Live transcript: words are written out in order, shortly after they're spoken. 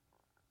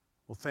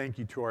Well, thank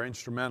you to our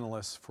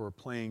instrumentalists for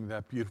playing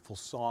that beautiful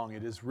song.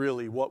 It is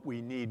really what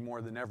we need more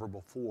than ever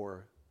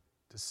before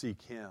to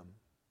seek Him.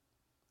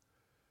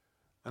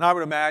 And I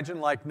would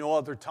imagine, like no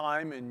other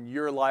time in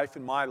your life,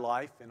 in my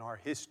life, in our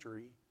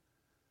history,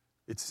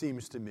 it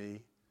seems to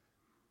me,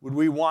 would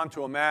we want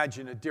to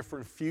imagine a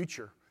different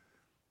future,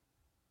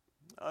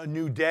 a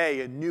new day,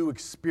 a new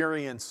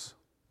experience,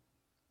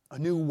 a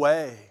new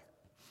way.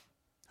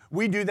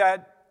 We do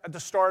that at the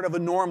start of a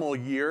normal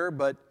year,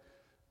 but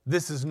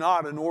this is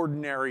not an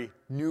ordinary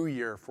new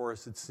year for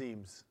us, it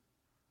seems.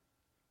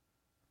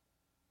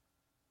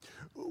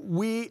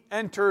 We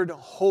entered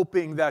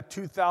hoping that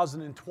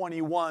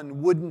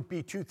 2021 wouldn't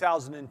be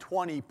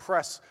 2020,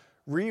 press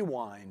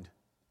rewind.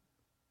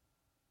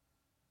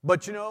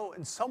 But you know,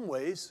 in some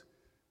ways,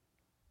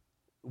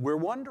 we're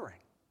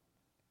wondering.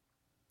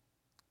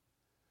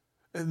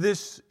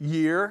 This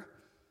year,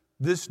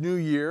 this new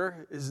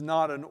year is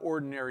not an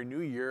ordinary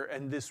new year,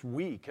 and this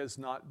week has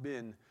not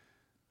been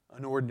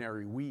an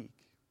ordinary week.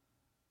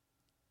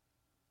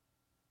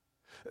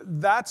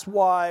 That's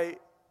why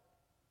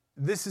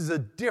this is a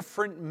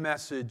different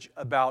message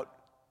about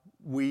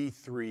we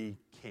three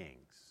kings.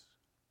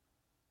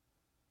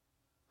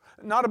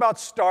 Not about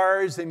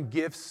stars and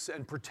gifts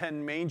and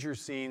pretend manger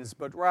scenes,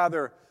 but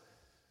rather,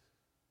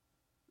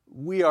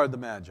 we are the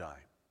Magi.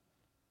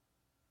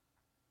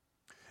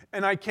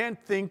 And I can't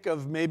think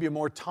of maybe a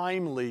more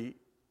timely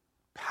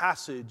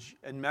passage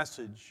and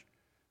message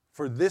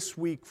for this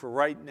week, for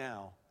right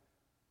now,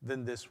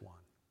 than this one.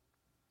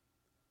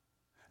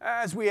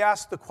 As we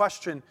ask the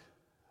question,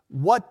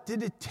 what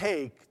did it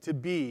take to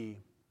be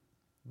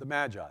the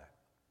Magi?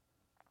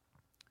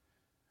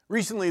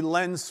 Recently,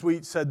 Len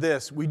Sweet said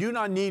this: "We do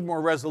not need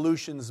more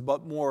resolutions,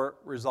 but more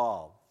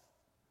resolve."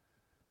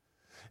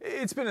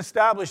 It's been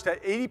established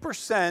that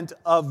 80%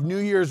 of New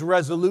Year's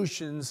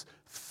resolutions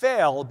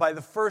fail by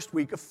the first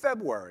week of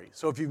February.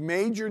 So if you've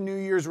made your New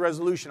Year's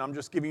resolution, I'm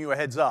just giving you a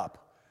heads up.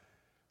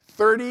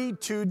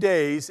 32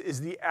 days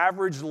is the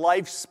average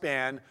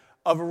lifespan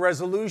of a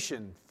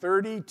resolution.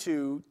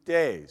 32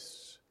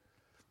 days.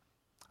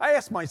 I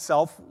ask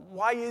myself,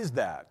 why is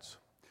that?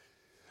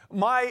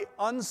 My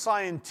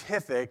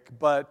unscientific,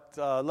 but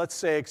let's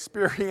say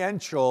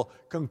experiential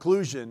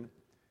conclusion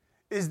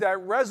is that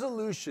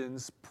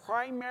resolutions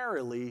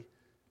primarily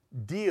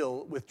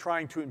deal with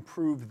trying to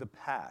improve the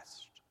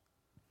past.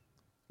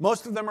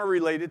 Most of them are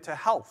related to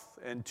health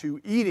and to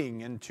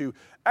eating and to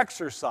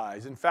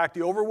exercise. In fact,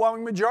 the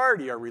overwhelming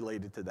majority are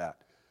related to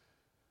that.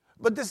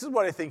 But this is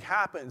what I think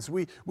happens.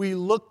 We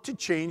look to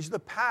change the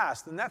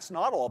past, and that's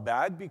not all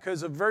bad,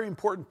 because a very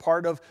important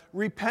part of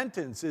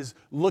repentance is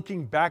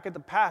looking back at the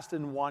past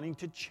and wanting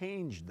to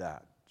change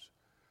that.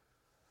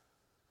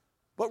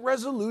 But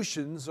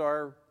resolutions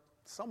are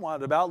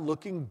somewhat about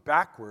looking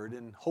backward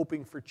and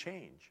hoping for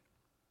change.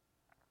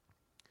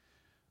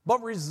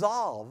 But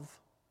resolve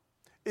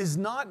is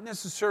not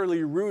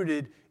necessarily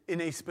rooted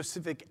in a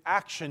specific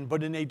action,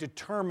 but in a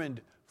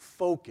determined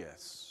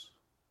focus.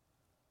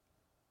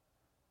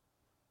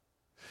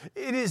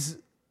 It is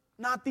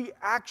not the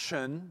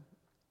action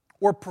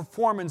or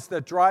performance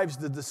that drives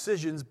the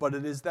decisions, but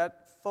it is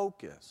that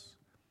focus.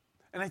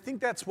 And I think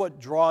that's what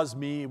draws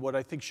me, what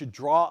I think should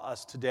draw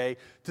us today,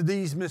 to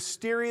these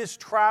mysterious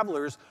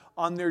travelers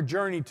on their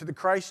journey to the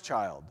Christ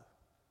child.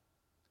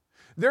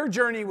 Their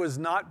journey was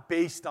not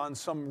based on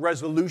some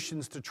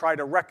resolutions to try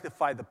to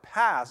rectify the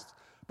past,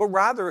 but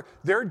rather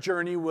their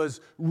journey was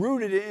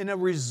rooted in a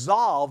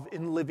resolve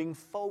in living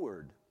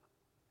forward.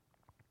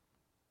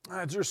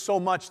 There's so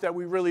much that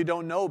we really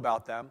don't know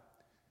about them.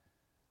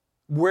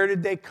 Where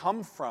did they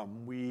come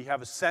from? We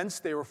have a sense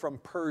they were from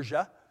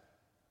Persia,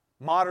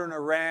 modern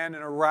Iran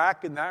and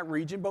Iraq, in that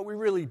region, but we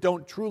really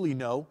don't truly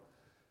know.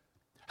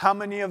 How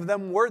many of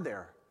them were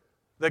there?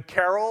 The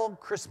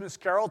Christmas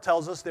carol,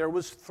 tells us there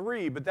was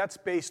 3, but that's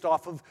based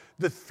off of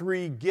the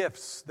 3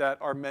 gifts that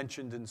are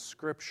mentioned in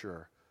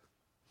Scripture.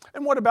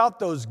 And what about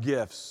those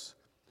gifts?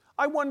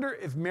 I wonder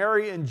if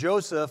Mary and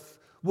Joseph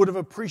would have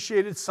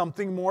appreciated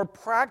something more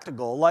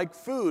practical, like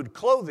food,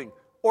 clothing,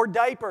 or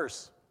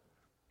diapers.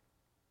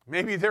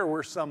 Maybe there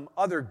were some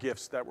other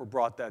gifts that were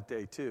brought that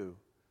day too.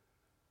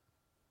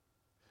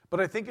 But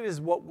I think it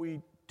is what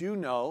we do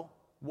know,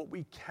 what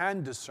we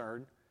can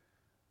discern,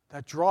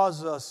 that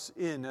draws us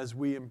in as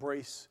we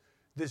embrace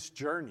this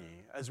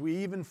journey, as we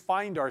even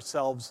find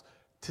ourselves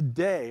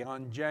today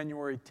on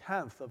January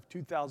 10th of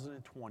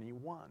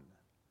 2021.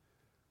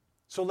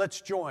 So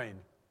let's join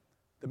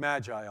the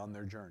Magi on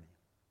their journey.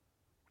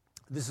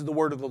 This is the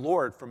word of the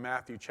Lord from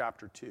Matthew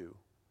chapter 2.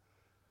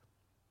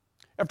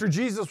 After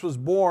Jesus was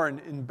born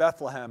in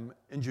Bethlehem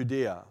in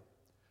Judea,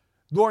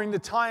 during the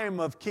time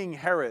of King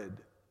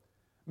Herod,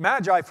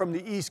 Magi from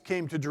the east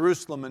came to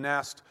Jerusalem and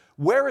asked,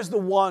 "Where is the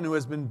one who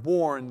has been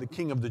born, the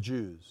King of the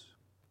Jews?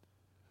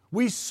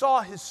 We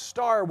saw his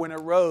star when it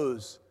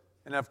rose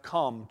and have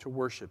come to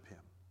worship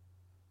him."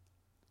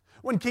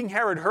 When King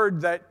Herod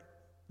heard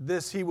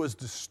this, he was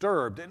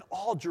disturbed, and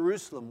all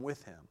Jerusalem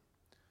with him.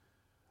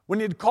 When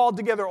he had called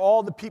together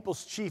all the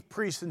people's chief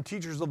priests and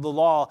teachers of the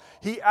law,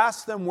 he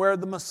asked them where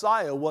the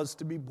Messiah was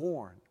to be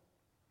born.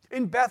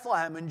 "In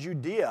Bethlehem in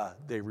Judea,"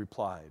 they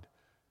replied,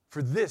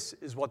 "for this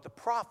is what the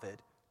prophet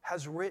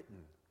has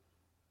written.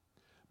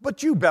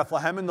 But you,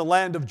 Bethlehem, in the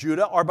land of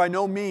Judah, are by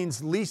no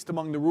means least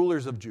among the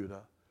rulers of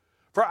Judah.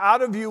 For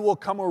out of you will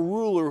come a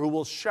ruler who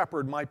will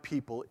shepherd my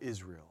people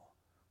Israel."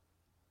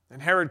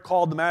 And Herod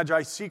called the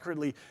Magi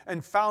secretly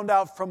and found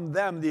out from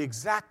them the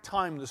exact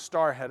time the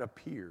star had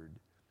appeared.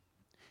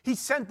 He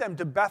sent them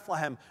to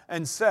Bethlehem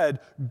and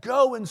said,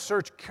 "Go and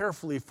search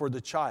carefully for the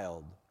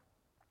child.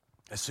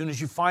 As soon as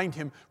you find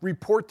him,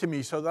 report to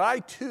me so that I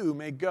too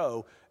may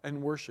go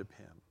and worship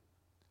him."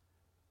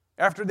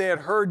 After they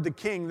had heard the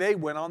king, they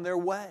went on their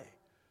way.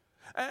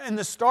 And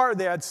the star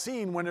they had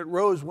seen when it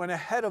rose went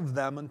ahead of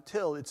them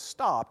until it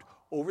stopped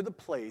over the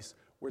place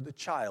where the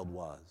child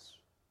was.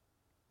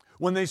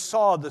 When they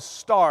saw the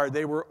star,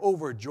 they were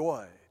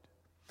overjoyed.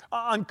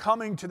 On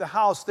coming to the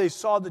house, they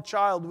saw the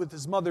child with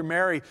his mother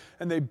Mary,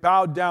 and they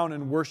bowed down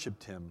and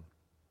worshiped him.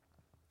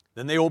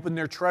 Then they opened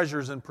their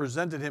treasures and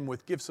presented him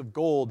with gifts of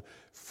gold,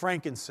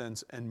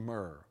 frankincense, and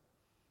myrrh.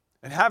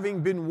 And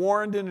having been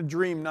warned in a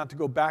dream not to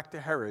go back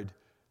to Herod,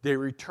 they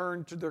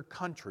returned to their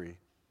country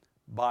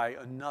by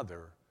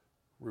another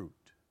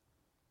route.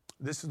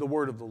 This is the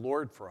word of the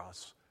Lord for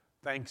us.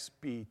 Thanks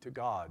be to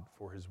God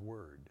for his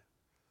word.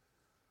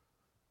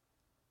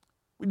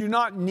 We do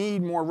not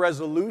need more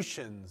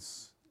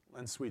resolutions,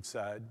 Len Sweet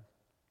said,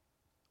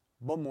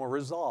 but more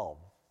resolve.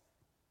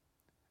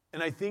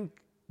 And I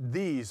think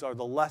these are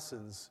the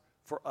lessons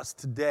for us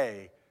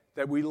today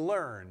that we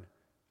learn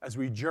as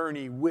we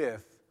journey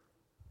with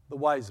the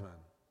wise men.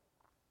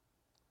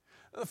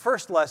 The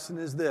first lesson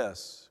is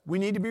this: we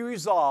need to be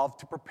resolved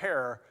to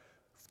prepare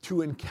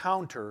to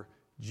encounter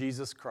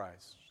Jesus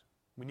Christ.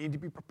 We need to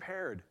be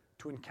prepared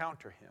to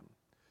encounter him.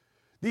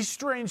 These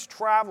strange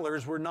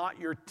travelers were not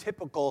your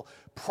typical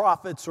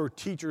prophets or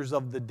teachers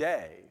of the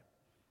day.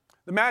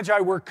 The Magi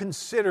were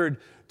considered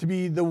to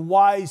be the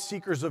wise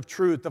seekers of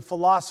truth, the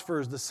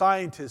philosophers, the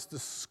scientists, the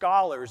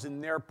scholars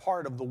in their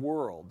part of the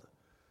world.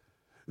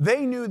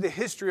 They knew the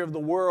history of the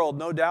world.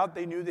 No doubt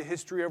they knew the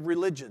history of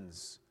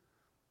religions.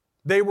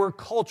 They were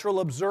cultural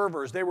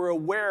observers. They were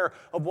aware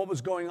of what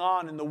was going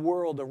on in the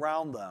world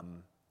around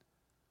them.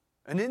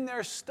 And in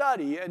their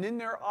study and in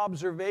their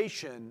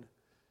observation,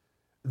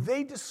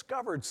 they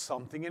discovered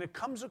something, and it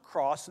comes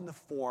across in the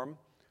form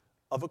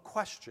of a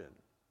question.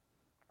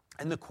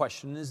 And the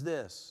question is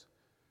this: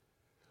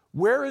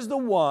 where is the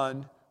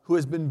one who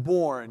has been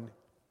born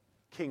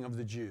King of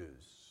the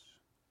Jews?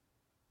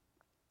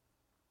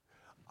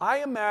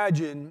 I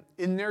imagine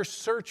in their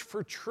search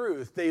for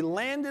truth, they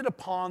landed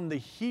upon the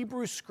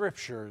Hebrew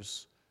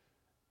Scriptures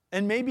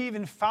and maybe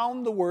even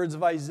found the words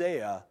of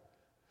Isaiah.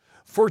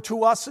 "For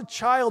to us a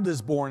child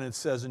is born," it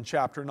says in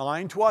chapter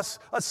 9. "To us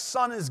a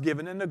son is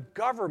given, and a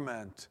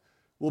government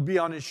will be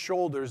on his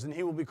shoulders, and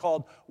he will be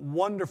called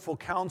Wonderful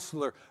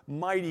Counselor,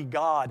 Mighty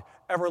God,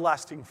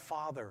 Everlasting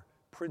Father,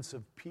 Prince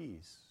of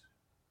Peace."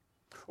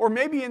 Or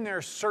maybe in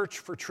their search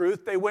for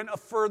truth, they went a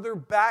further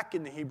back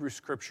in the Hebrew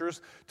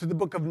Scriptures to the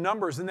book of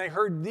Numbers, and they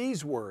heard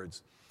these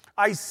words: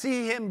 "I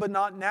see him, but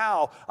not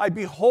now. I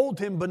behold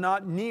him, but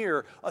not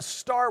near. A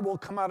star will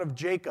come out of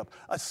Jacob.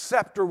 A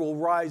scepter will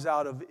rise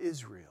out of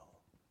Israel."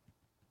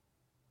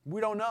 We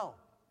don't know.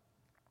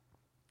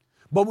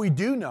 But we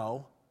do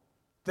know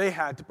they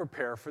had to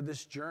prepare for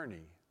this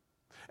journey.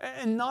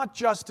 And not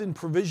just in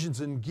provisions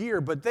and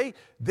gear, but they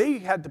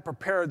had to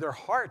prepare their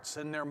hearts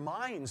and their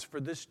minds for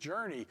this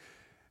journey.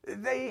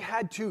 They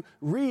had to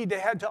read, they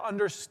had to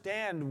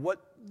understand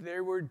what they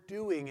were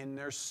doing in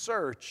their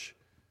search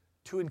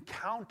to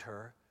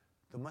encounter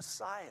the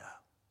Messiah.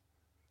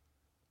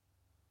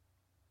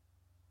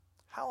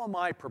 How am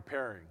I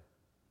preparing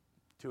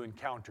to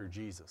encounter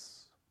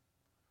Jesus?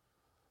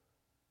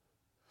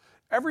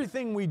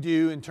 Everything we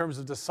do in terms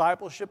of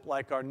discipleship,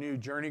 like our new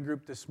journey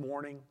group this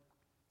morning,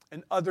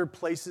 and other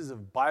places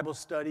of Bible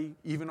study,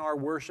 even our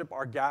worship,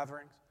 our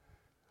gatherings,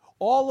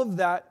 all of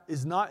that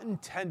is not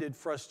intended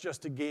for us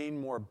just to gain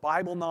more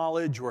Bible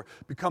knowledge or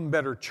become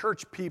better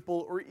church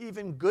people or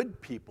even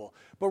good people,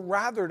 but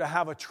rather to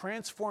have a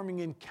transforming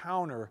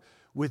encounter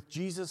with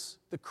Jesus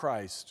the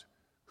Christ,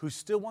 who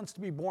still wants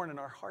to be born in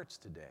our hearts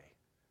today.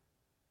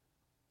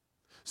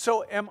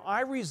 So am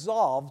I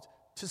resolved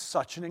to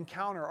such an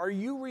encounter? Are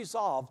you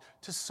resolved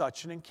to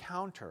such an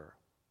encounter?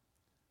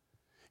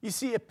 You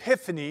see,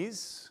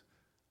 epiphanies,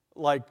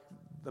 like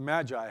the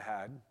Magi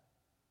had,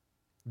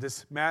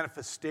 this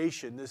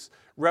manifestation, this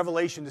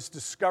revelation, this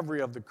discovery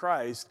of the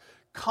Christ,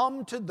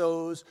 come to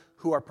those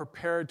who are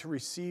prepared to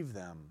receive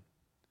them.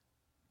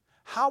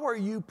 How are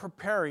you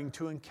preparing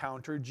to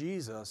encounter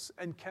Jesus?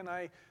 And can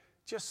I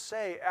just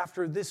say,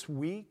 after this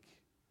week,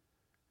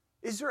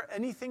 is there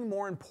anything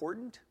more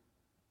important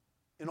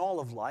in all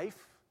of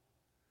life?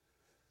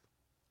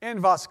 Anne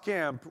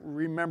Voskamp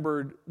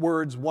remembered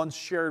words once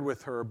shared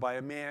with her by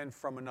a man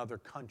from another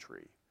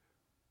country.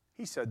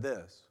 He said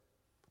this: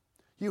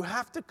 "You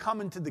have to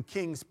come into the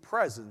king's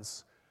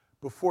presence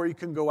before you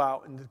can go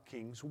out into the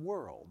king's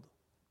world."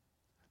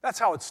 That's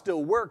how it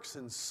still works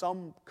in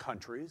some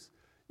countries.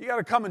 You got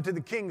to come into the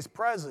king's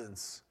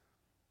presence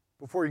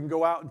before you can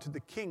go out into the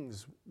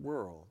king's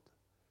world.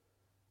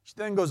 She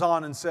then goes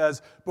on and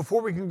says,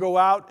 before we can go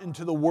out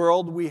into the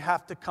world, we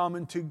have to come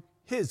into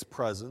his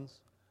presence.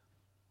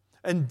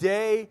 And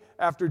day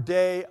after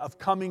day of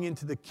coming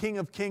into the King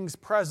of Kings'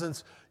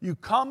 presence, you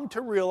come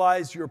to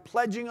realize you're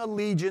pledging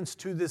allegiance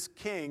to this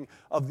king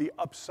of the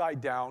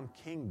upside-down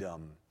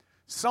kingdom.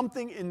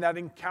 Something in that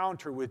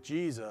encounter with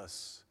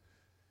Jesus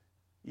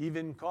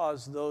even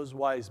caused those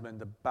wise men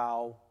to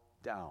bow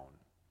down.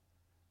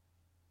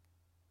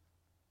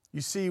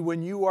 You see,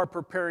 when you are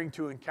preparing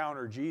to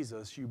encounter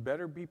Jesus, you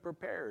better be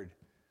prepared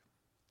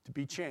to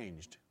be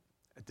changed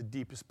at the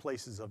deepest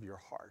places of your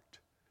heart.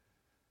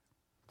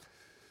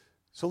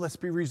 So let's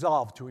be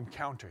resolved to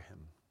encounter him.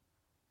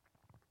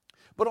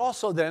 But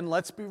also then,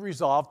 let's be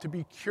resolved to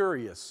be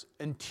curious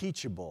and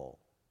teachable.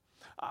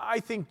 I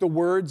think the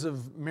words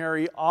of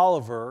Mary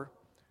Oliver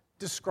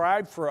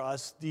describe for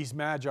us these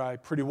magi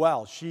pretty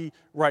well. She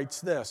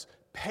writes this: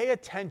 pay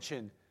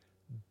attention,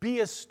 be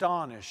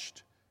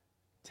astonished,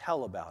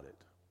 tell about it.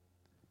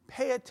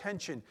 Pay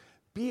attention,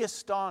 be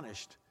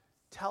astonished,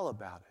 tell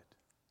about it.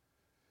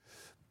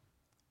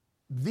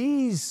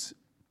 These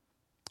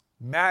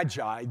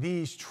magi,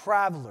 these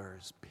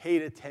travelers,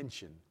 paid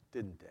attention,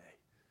 didn't they?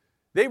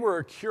 They were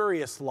a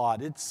curious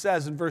lot. It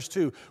says in verse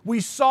 2, we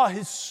saw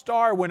his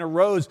star when it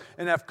rose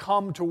and have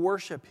come to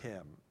worship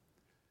him.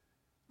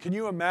 Can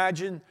you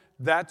imagine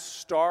that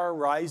star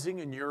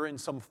rising and you're in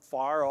some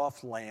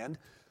far-off land?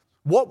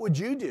 What would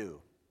you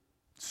do?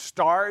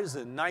 Stars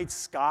and night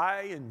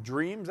sky and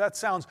dreams? That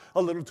sounds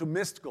a little too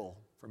mystical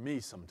for me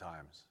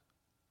sometimes.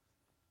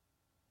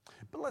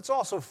 But let's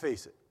also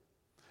face it.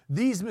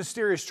 These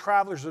mysterious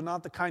travelers are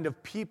not the kind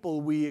of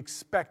people we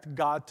expect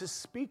God to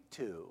speak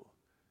to.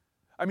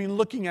 I mean,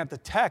 looking at the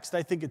text,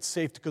 I think it's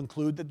safe to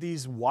conclude that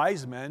these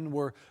wise men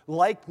were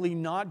likely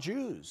not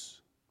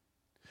Jews.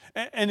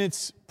 And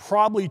it's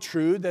probably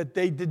true that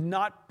they did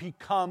not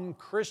become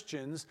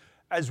Christians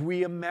as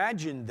we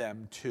imagined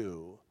them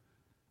to.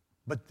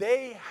 But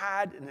they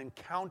had an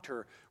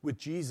encounter with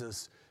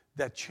Jesus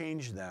that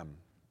changed them.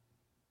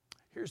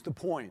 Here's the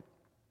point.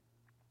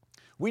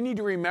 We need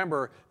to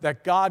remember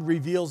that God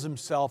reveals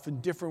himself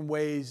in different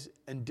ways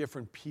and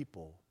different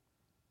people.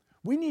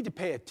 We need to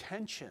pay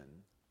attention.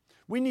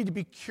 We need to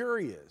be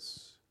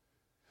curious,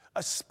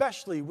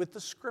 especially with the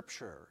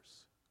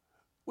Scriptures,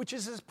 which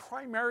is his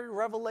primary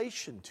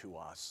revelation to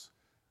us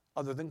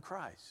other than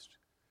Christ.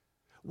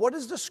 What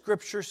is the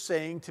Scripture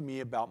saying to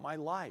me about my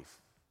life?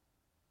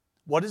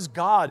 What is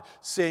God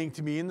saying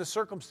to me in the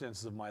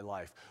circumstances of my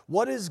life?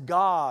 What is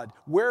God?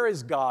 Where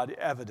is God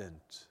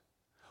evident?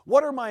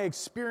 What are my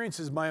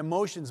experiences, my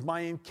emotions,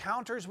 my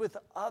encounters with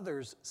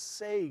others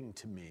saying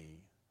to me?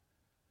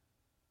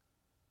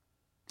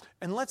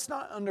 And let's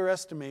not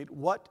underestimate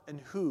what and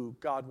who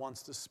God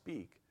wants to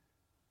speak,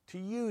 to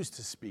use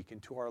to speak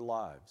into our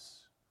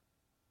lives.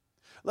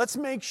 Let's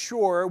make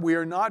sure we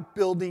are not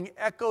building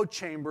echo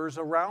chambers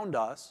around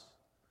us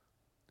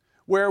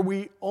where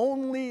we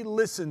only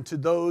listen to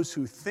those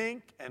who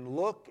think and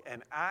look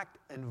and act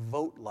and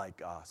vote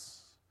like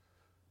us.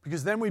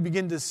 Because then we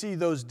begin to see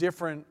those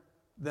different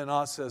than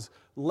us as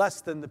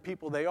less than the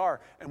people they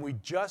are. And we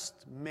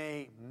just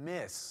may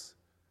miss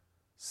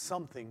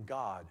something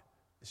God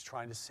is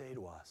trying to say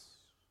to us.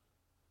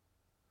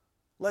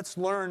 Let's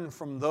learn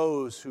from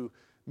those who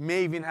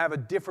may even have a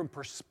different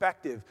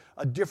perspective,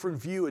 a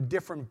different view, a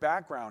different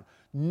background.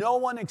 No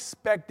one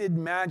expected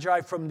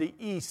Magi from the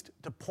east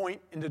to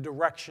point in the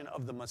direction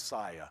of the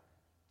Messiah.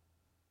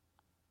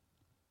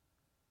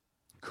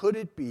 Could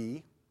it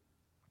be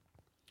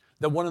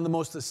that one of the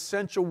most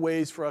essential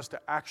ways for us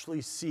to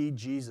actually see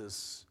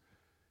Jesus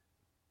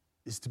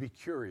is to be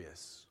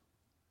curious,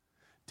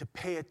 to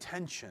pay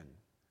attention,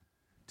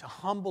 to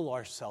humble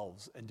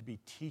ourselves, and to be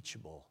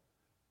teachable?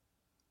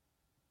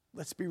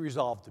 Let's be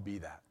resolved to be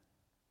that.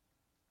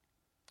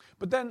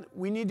 But then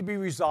we need to be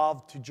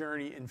resolved to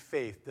journey in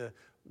faith. The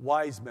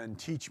wise men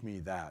teach me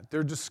that.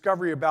 Their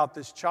discovery about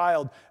this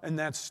child and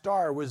that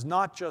star was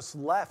not just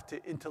left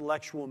to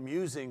intellectual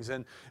musings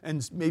and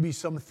maybe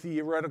some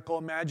theoretical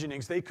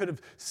imaginings. They could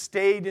have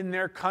stayed in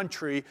their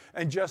country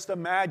and just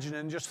imagined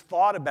and just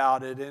thought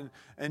about it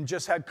and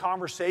just had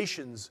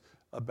conversations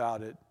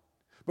about it.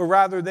 But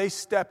rather, they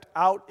stepped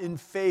out in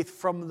faith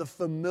from the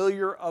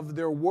familiar of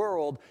their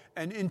world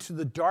and into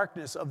the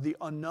darkness of the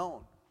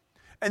unknown.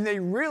 And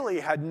they really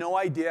had no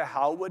idea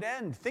how it would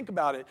end. Think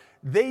about it.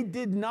 They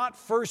did not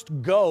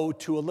first go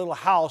to a little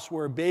house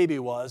where a baby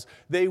was.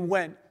 They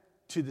went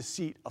to the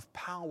seat of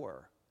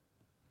power.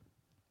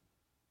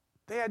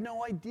 They had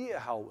no idea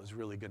how it was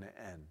really going to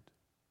end.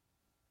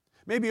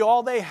 Maybe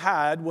all they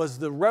had was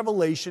the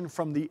revelation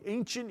from the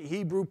ancient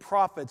Hebrew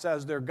prophets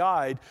as their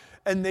guide,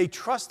 and they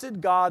trusted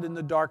God in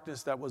the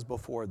darkness that was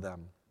before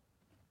them.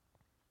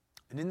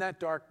 And in that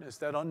darkness,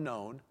 that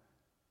unknown,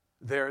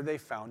 there they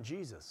found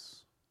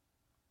Jesus.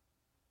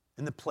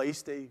 In the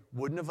place they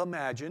wouldn't have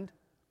imagined,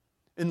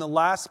 in the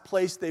last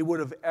place they would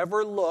have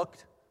ever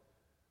looked,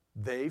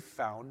 they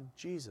found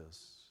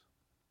Jesus.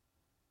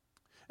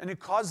 And it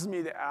causes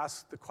me to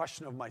ask the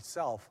question of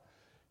myself,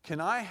 can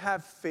I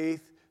have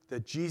faith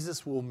that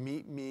Jesus will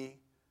meet me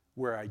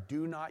where I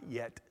do not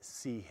yet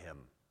see him,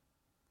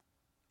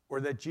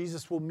 or that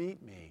Jesus will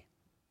meet me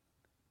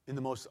in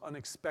the most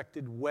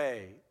unexpected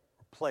way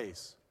or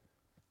place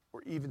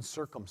or even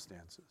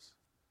circumstances.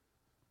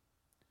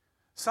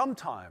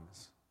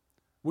 Sometimes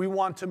we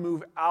want to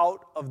move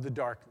out of the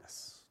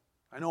darkness.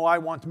 I know I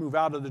want to move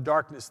out of the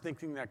darkness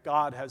thinking that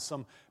God has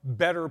some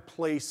better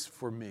place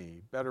for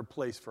me, better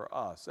place for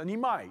us, and he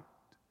might.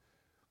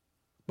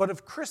 But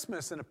if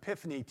Christmas and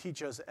Epiphany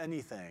teach us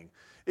anything,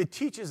 it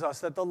teaches us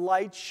that the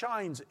light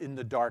shines in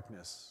the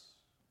darkness.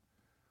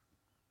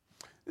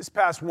 This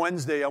past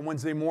Wednesday, on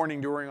Wednesday morning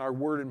during our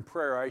word and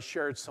prayer, I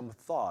shared some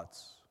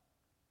thoughts.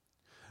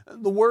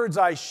 The words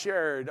I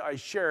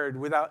shared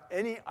without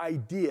any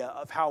idea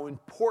of how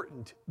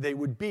important they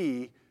would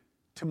be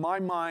to my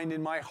mind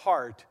and my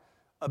heart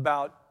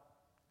about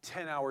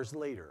 10 hours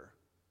later,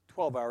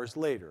 12 hours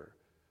later,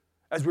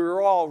 as we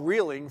were all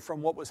reeling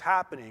from what was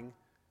happening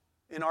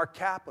in our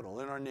capital,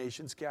 in our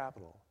nation's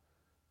capital.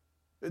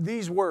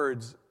 These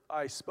words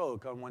I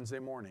spoke on Wednesday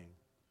morning.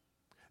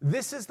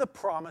 This is the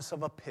promise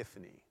of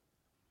Epiphany,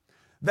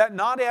 that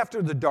not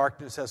after the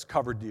darkness has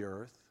covered the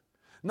earth,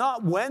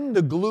 not when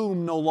the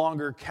gloom no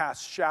longer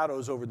casts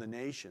shadows over the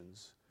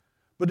nations,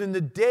 but in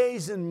the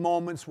days and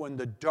moments when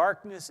the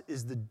darkness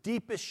is the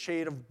deepest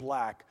shade of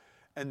black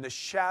and the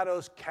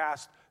shadows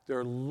cast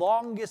their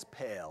longest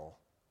pale,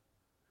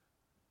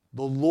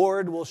 the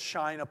Lord will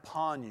shine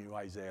upon you,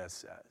 Isaiah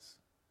says,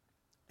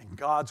 and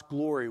God's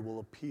glory will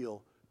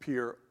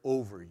appear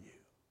over you.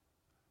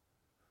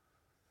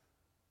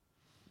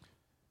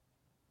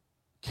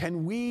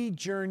 Can we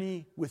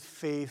journey with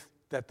faith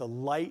that the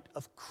light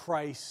of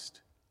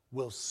Christ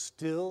will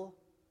still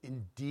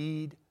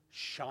indeed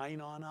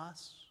shine on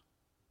us?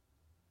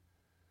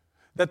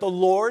 That the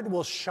Lord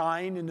will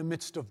shine in the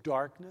midst of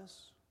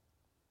darkness?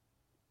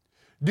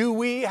 Do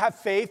we have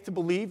faith to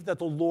believe that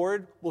the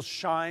Lord will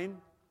shine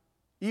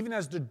even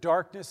as the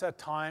darkness at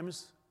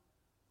times,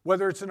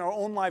 whether it's in our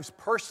own lives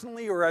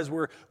personally or as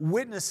we're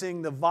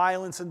witnessing the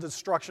violence and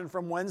destruction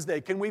from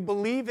Wednesday? Can we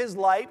believe his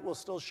light will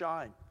still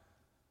shine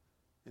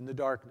in the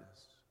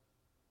darkness?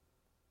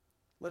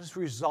 Let us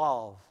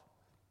resolve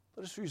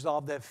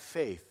to have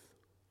faith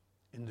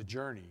in the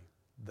journey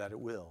that it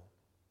will.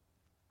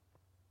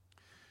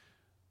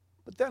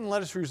 But then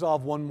let us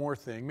resolve one more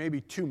thing,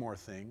 maybe two more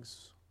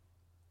things.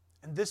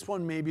 And this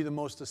one may be the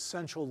most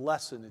essential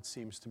lesson, it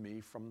seems to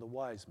me, from the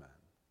wise men.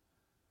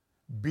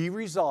 Be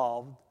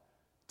resolved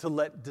to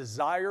let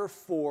desire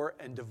for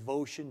and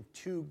devotion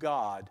to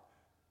God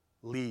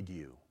lead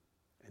you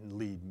and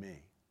lead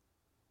me.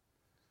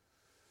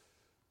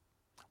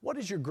 What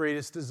is your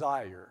greatest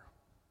desire?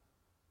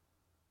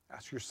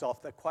 Ask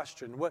yourself that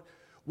question.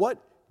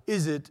 What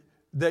is it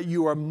that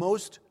you are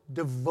most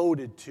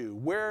devoted to?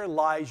 Where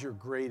lies your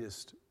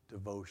greatest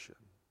devotion?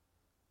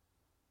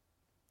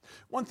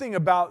 One thing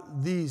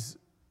about these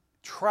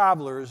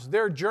travelers,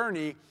 their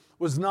journey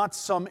was not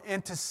some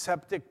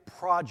antiseptic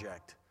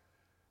project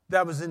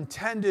that was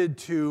intended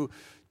to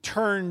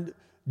turn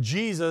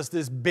Jesus,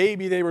 this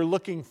baby they were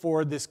looking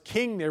for, this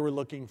king they were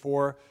looking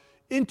for,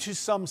 into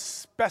some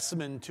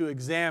specimen to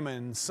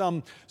examine,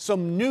 some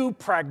new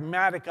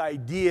pragmatic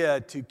idea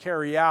to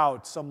carry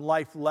out, some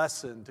life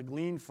lesson to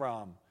glean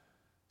from,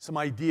 some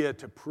idea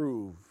to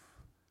prove.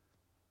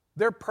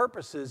 Their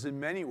purposes, in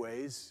many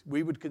ways,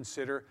 we would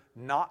consider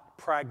not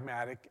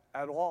pragmatic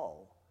at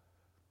all.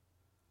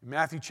 In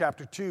Matthew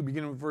chapter 2,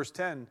 beginning with verse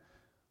 10,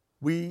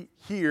 we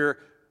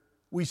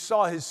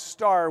saw his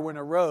star when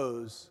it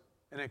rose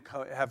and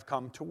have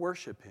come to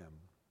worship him.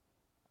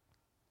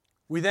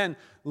 We then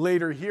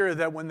later hear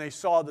that when they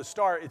saw the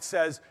star, it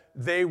says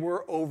they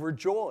were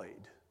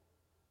overjoyed.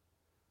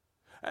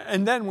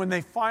 And then when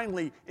they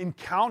finally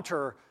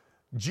encounter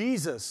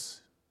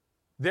Jesus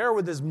there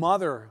with his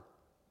mother,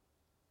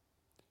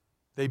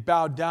 they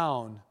bowed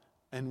down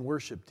and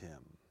worshiped him.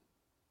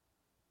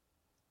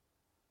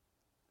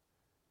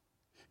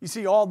 You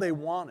see, all they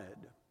wanted,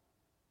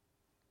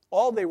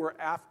 all they were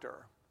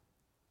after,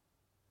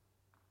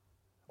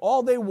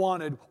 all they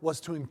wanted was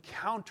to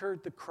encounter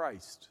the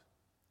Christ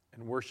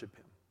and worship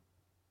him.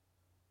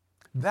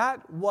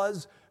 That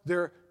was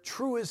their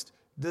truest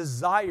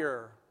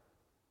desire.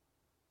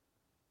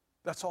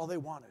 That's all they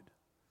wanted.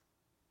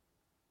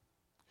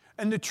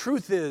 And the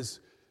truth is,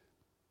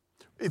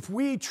 if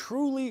we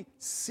truly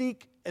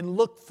seek and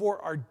look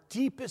for our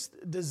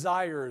deepest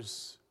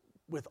desires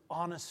with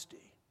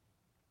honesty,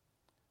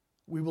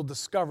 we will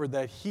discover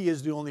that he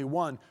is the only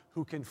one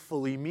who can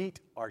fully meet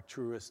our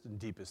truest and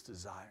deepest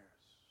desires.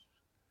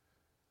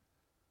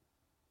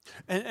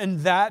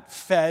 And that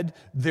fed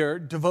their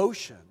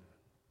devotion.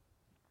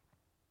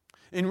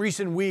 In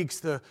recent weeks,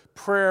 the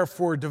prayer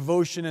for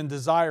devotion and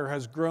desire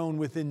has grown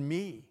within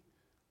me.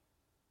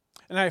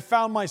 And I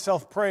found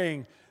myself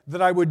praying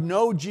that I would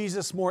know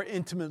Jesus more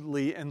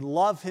intimately and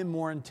love him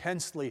more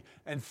intensely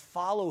and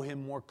follow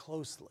him more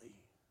closely.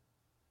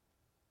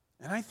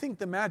 And I think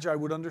the Magi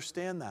would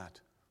understand that.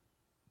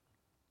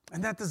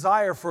 And that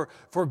desire for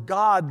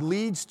God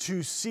leads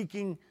to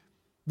seeking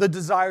the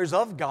desires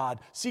of God,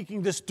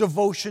 seeking this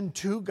devotion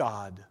to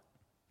God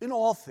in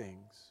all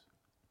things.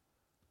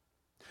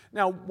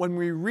 Now, when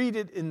we read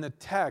it in the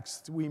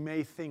text, we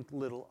may think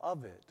little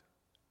of it.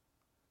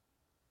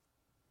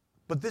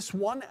 But this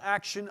one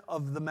action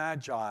of the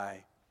Magi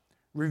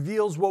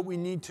reveals what we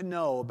need to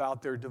know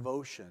about their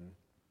devotion.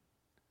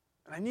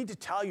 And I need to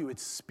tell you, it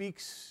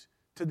speaks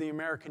to the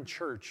American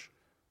church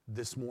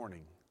this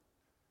morning.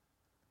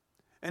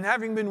 And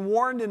having been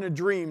warned in a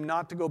dream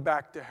not to go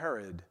back to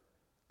Herod,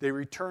 they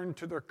returned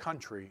to their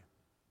country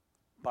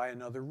by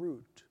another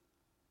route.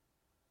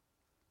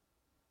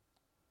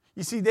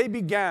 You see, they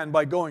began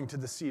by going to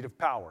the seat of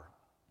power.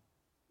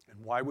 And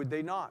why would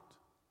they not?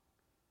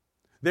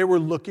 They were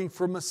looking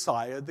for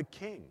Messiah the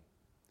King.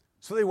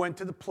 So they went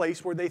to the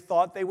place where they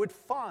thought they would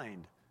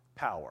find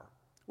power,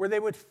 where they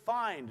would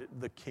find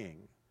the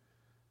king.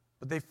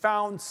 But they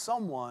found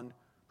someone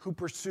who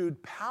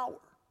pursued power,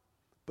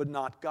 but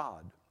not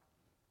God.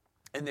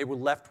 And they were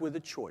left with a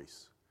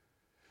choice.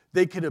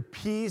 They could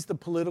appease the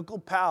political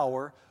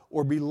power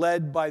or be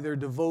led by their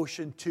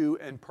devotion to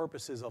and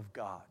purposes of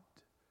God.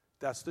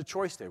 That's the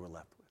choice they were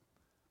left with.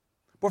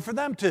 But for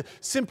them to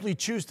simply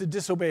choose to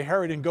disobey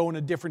Herod and go in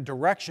a different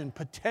direction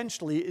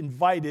potentially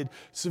invited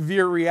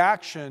severe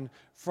reaction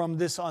from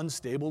this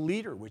unstable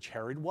leader, which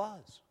Herod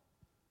was.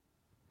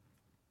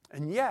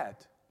 And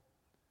yet,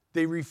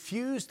 they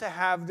refused to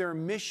have their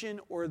mission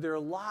or their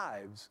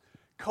lives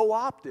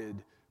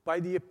co-opted by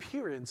the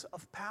appearance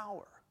of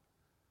power.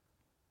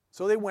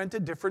 So they went a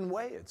different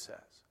way, it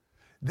says.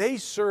 They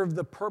served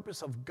the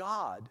purpose of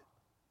God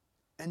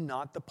and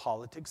not the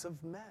politics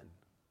of men.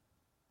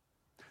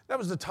 That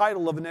was the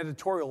title of an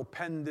editorial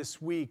penned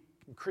this week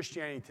in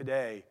Christianity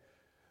Today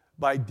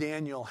by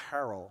Daniel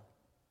Harrell.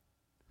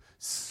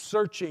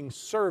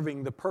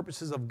 Serving the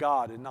purposes of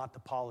God and not the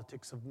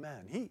politics of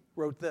men. He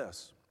wrote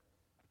this: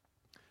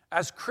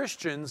 as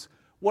Christians,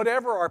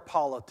 whatever our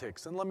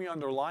politics, and let me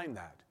underline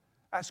that,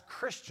 as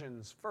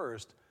Christians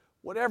first,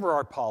 whatever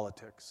our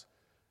politics,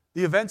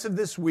 the events of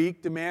this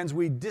week demands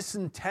we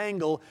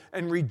disentangle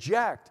and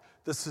reject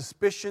the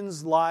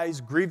suspicions,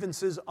 lies,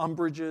 grievances,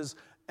 umbrages,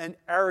 and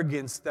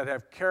arrogance that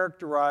have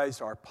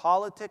characterized our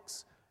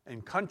politics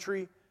and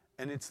country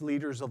and its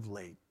leaders of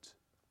late.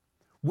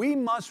 We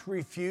must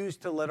refuse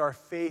to let our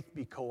faith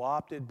be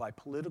co-opted by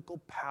political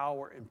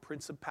power and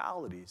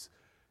principalities,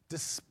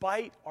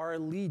 despite our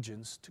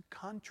allegiance to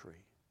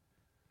country.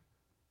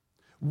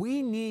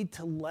 We need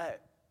to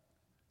let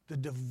the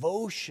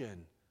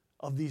devotion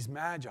of these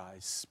magi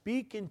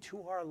speak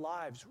into our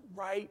lives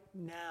right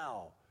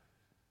now.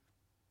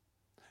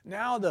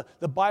 Now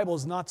the Bible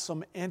is not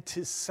some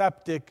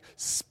antiseptic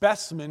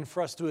specimen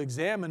for us to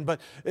examine,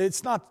 but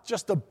it's not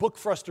just a book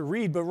for us to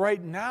read, but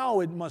right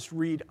now it must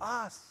read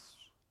us.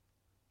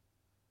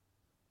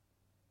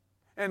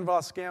 And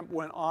Voskamp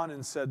went on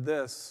and said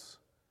this: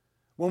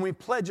 when we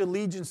pledge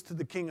allegiance to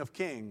the King of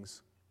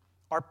Kings,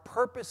 our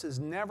purpose is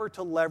never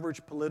to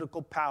leverage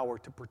political power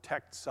to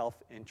protect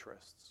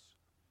self-interests,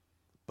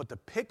 but to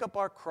pick up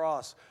our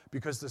cross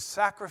because the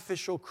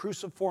sacrificial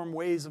cruciform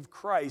ways of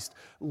Christ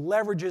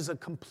leverages a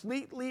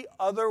completely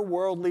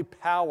otherworldly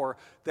power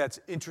that's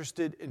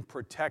interested in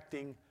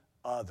protecting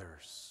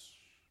others.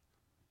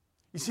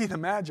 You see, the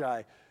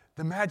Magi,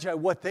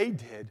 what they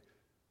did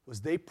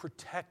was they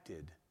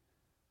protected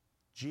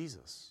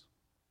Jesus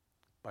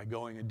by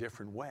going a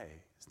different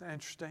way. Isn't that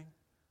interesting?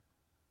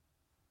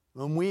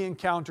 When we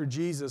encounter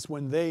Jesus,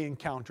 when they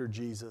encounter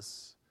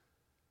Jesus,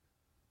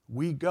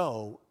 we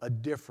go a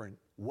different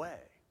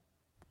way.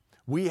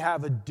 We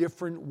have a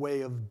different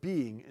way of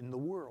being in the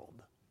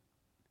world.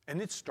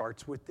 And it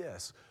starts with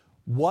this: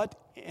 what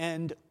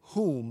and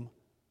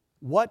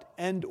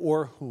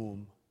or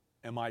whom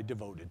am I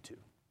devoted to?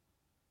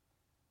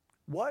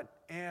 What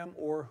am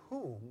or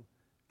whom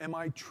am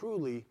I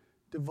truly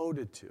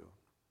devoted to?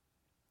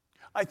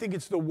 I think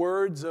it's the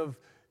words of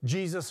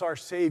Jesus our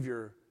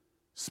Savior,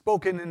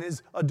 spoken in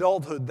his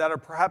adulthood, that are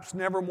perhaps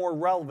never more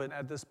relevant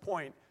at this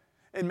point.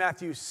 In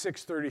Matthew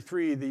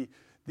 6:33,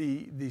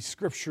 the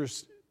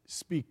scriptures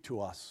speak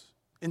to us.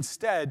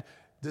 Instead,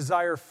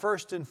 desire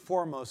first and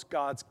foremost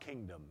God's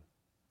kingdom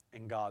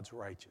and God's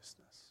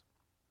righteousness.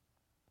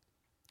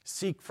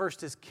 Seek first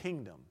his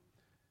kingdom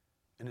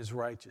and his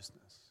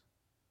righteousness.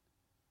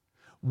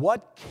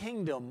 What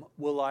kingdom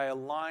will I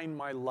align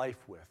my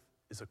life with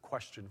is a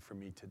question for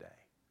me today.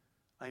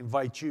 I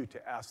invite you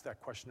to ask that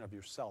question of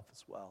yourself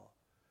as well.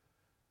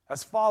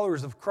 As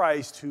followers of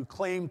Christ who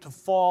claim to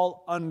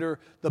fall under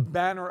the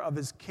banner of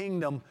his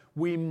kingdom,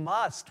 we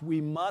must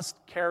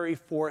carry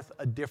forth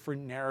a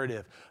different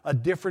narrative, a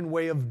different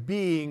way of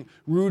being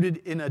rooted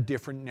in a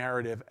different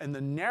narrative. And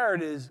the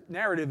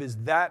narrative is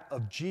that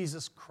of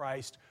Jesus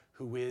Christ,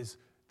 who is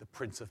the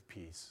Prince of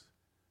Peace,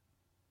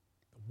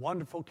 the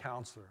wonderful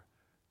Counselor,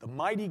 the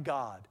mighty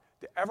God,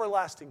 the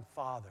everlasting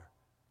Father,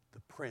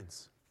 the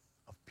Prince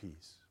of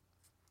Peace.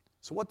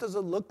 So what does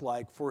it look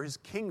like for his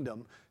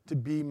kingdom to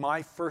be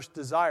my first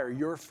desire,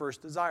 your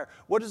first desire?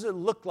 What does it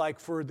look like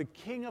for the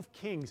King of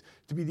Kings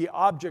to be the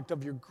object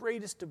of your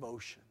greatest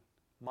devotion,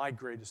 my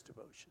greatest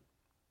devotion?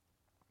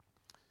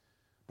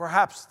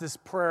 Perhaps this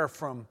prayer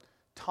from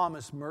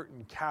Thomas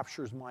Merton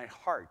captures my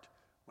heart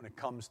when it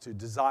comes to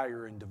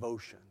desire and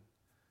devotion.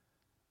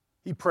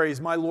 He prays,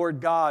 "My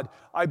Lord God,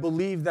 I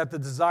believe that the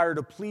desire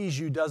to please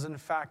you does in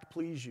fact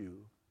please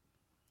you.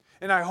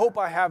 And I hope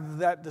I have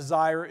that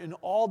desire in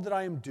all that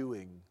I am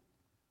doing.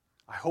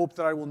 I hope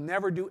that I will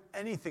never do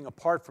anything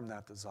apart from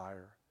that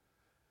desire.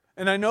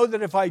 And I know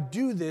that if I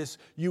do this,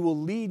 you will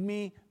lead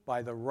me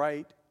by the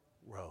right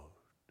road."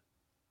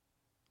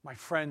 My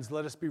friends,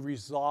 let us be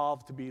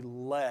resolved to be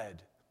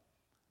led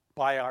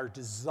by our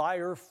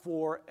desire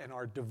for and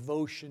our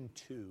devotion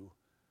to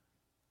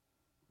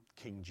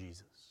King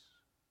Jesus.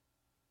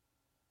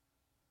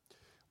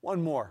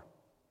 One more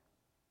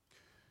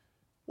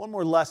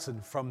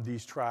lesson from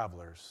these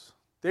travelers.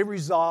 They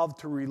resolved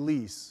to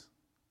release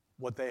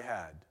what they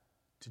had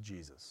to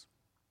Jesus.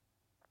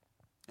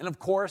 And of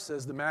course,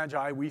 as the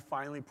Magi, we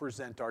finally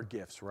present our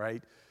gifts,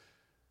 right?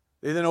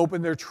 They then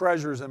opened their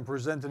treasures and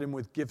presented him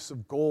with gifts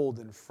of gold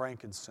and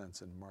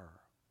frankincense and myrrh.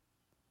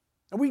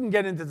 And we can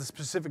get into the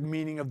specific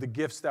meaning of the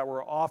gifts that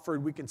were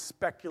offered. We can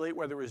speculate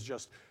whether it was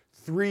just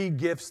 3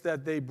 gifts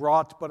that they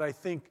brought, but I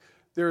think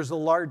there's a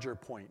larger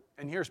point.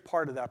 And here's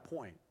part of that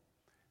point.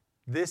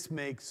 This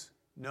makes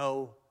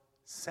no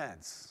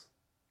sense.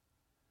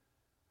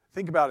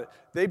 Think about it.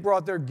 They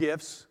brought their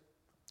gifts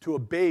to a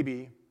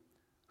baby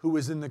who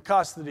was in the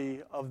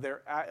custody of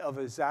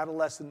his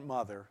adolescent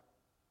mother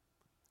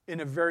in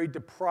a very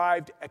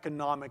deprived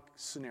economic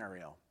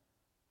scenario.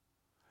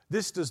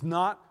 This does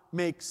not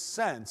make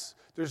sense.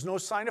 There's no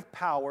sign of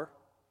power.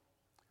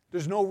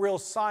 There's no real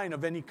sign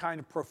of any kind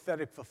of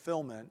prophetic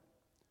fulfillment.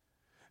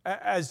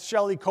 As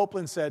Shelley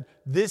Copeland said,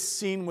 this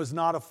scene was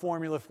not a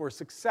formula for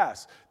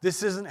success.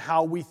 This isn't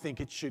how we think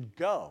it should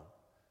go.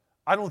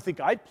 I don't think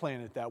I'd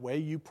plan it that way.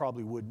 You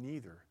probably wouldn't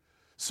either.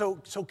 So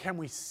can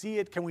we see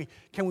it? Can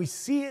we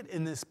see it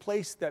in this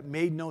place that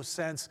made no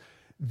sense?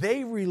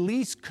 They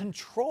release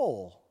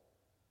control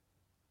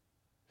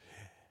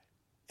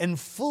and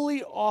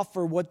fully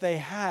offer what they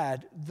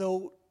had,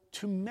 though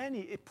to many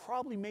it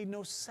probably made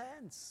no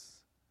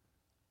sense.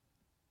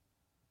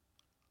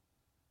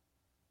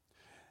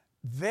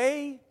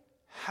 They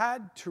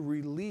had to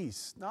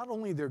release not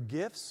only their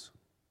gifts,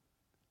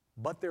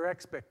 but their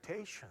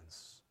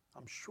expectations,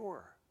 I'm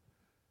sure.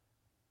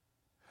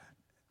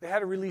 They had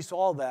to release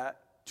all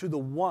that to the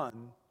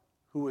one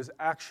who was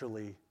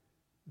actually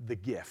the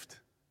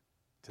gift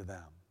to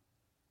them.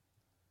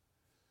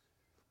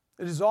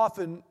 It is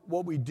often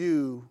what we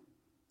do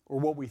or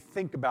what we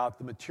think about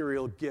the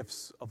material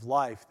gifts of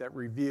life that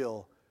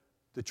reveal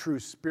the true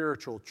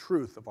spiritual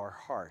truth of our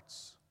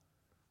hearts.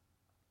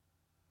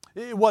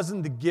 It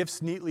wasn't the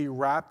gifts neatly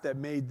wrapped that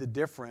made the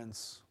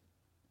difference.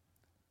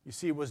 You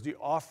see, it was the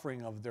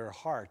offering of their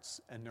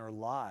hearts and their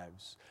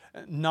lives,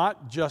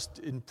 not just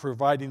in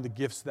providing the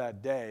gifts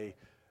that day,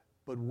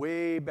 but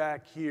way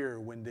back here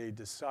when they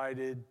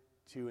decided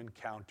to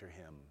encounter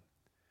him.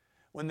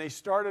 When they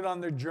started on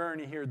their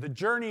journey here, the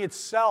journey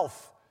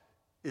itself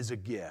is a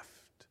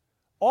gift.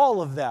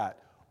 All of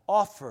that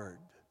offered.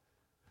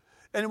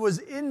 And it was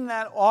in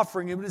that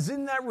offering, it was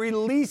in that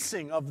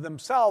releasing of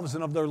themselves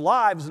and of their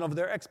lives and of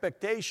their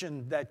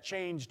expectation that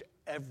changed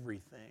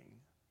everything.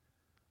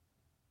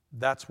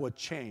 That's what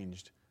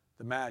changed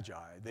the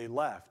Magi. They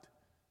left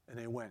and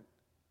they went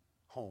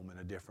home in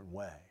a different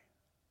way.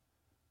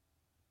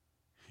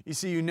 You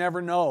see, you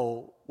never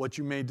know what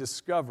you may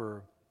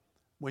discover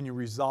when you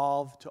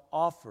resolve to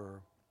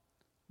offer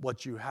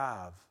what you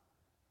have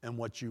and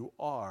what you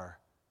are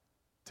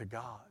to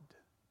God.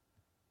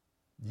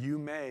 You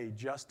may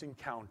just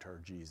encounter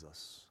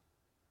Jesus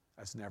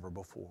as never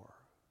before.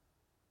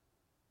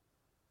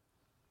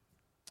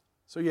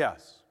 So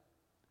yes,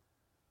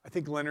 I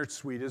think Leonard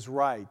Sweet is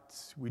right.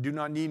 We do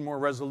not need more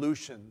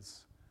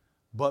resolutions,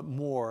 but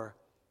more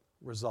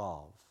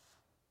resolve.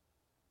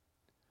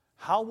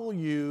 How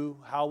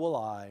will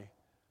I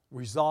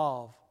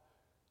resolve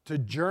to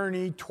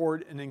journey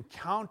toward an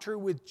encounter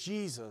with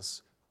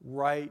Jesus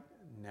right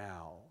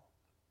now?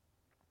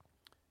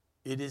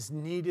 It is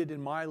needed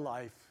in my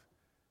life,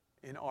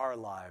 in our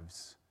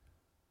lives,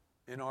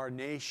 in our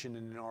nation,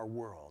 and in our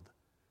world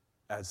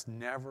as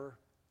never,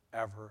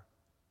 ever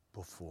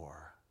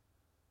before.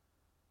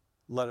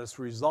 Let us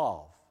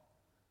resolve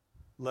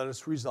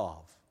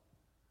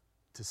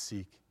to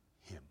seek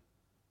him.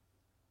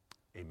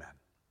 Amen.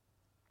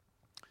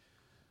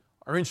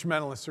 Our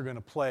instrumentalists are going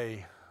to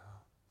play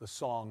the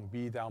song,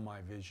 "Be Thou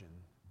My Vision."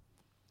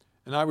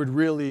 And I would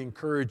really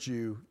encourage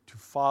you to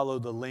follow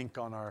the link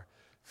on our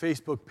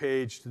Facebook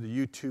page to the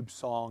YouTube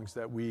songs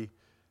that we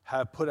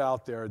have put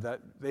out there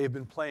that they have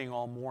been playing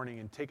all morning,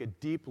 and take a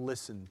deep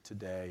listen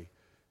today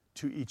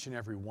to each and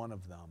every one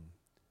of them.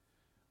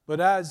 But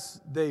as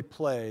they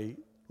play,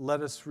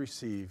 let us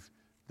receive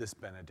this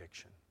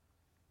benediction.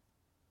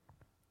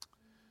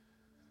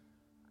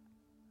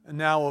 And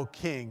now, O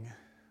King,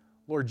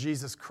 Lord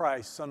Jesus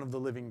Christ, Son of the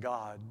living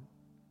God,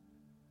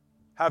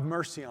 have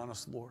mercy on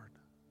us, Lord.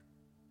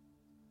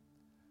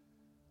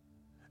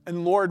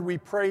 And Lord, we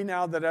pray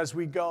now that as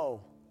we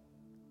go,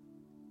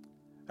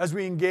 as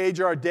we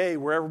engage our day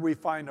wherever we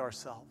find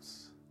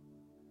ourselves,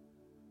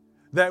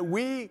 that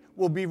we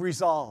will be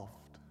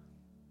resolved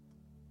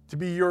to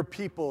be your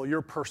people,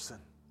 your person.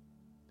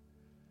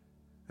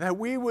 That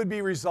we would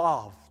be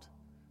resolved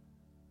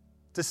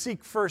to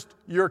seek first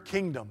your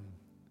kingdom.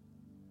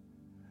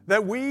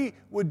 That we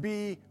would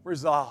be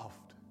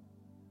resolved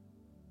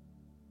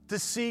to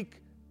seek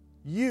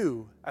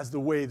you as the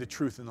way, the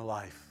truth, and the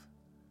life.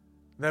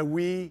 That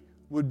we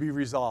would be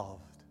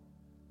resolved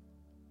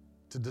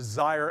to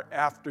desire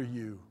after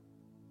you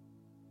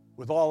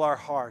with all our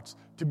hearts,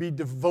 to be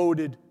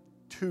devoted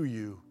to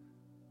you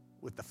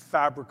with the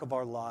fabric of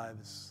our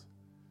lives.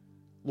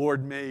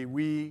 Lord, may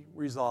we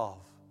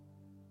resolve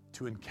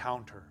to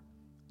encounter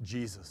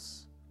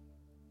Jesus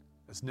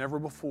as never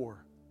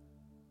before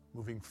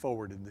moving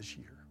forward in this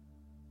year.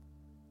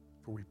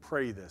 For we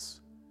pray this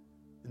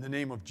in the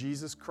name of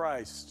Jesus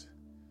Christ,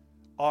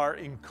 our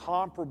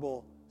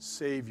incomparable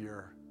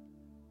Savior,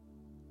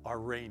 our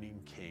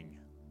reigning King.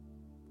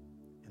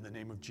 In the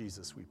name of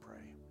Jesus we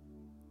pray.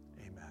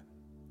 Amen.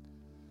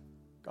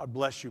 God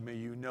bless you. May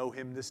you know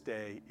him this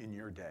day in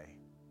your day.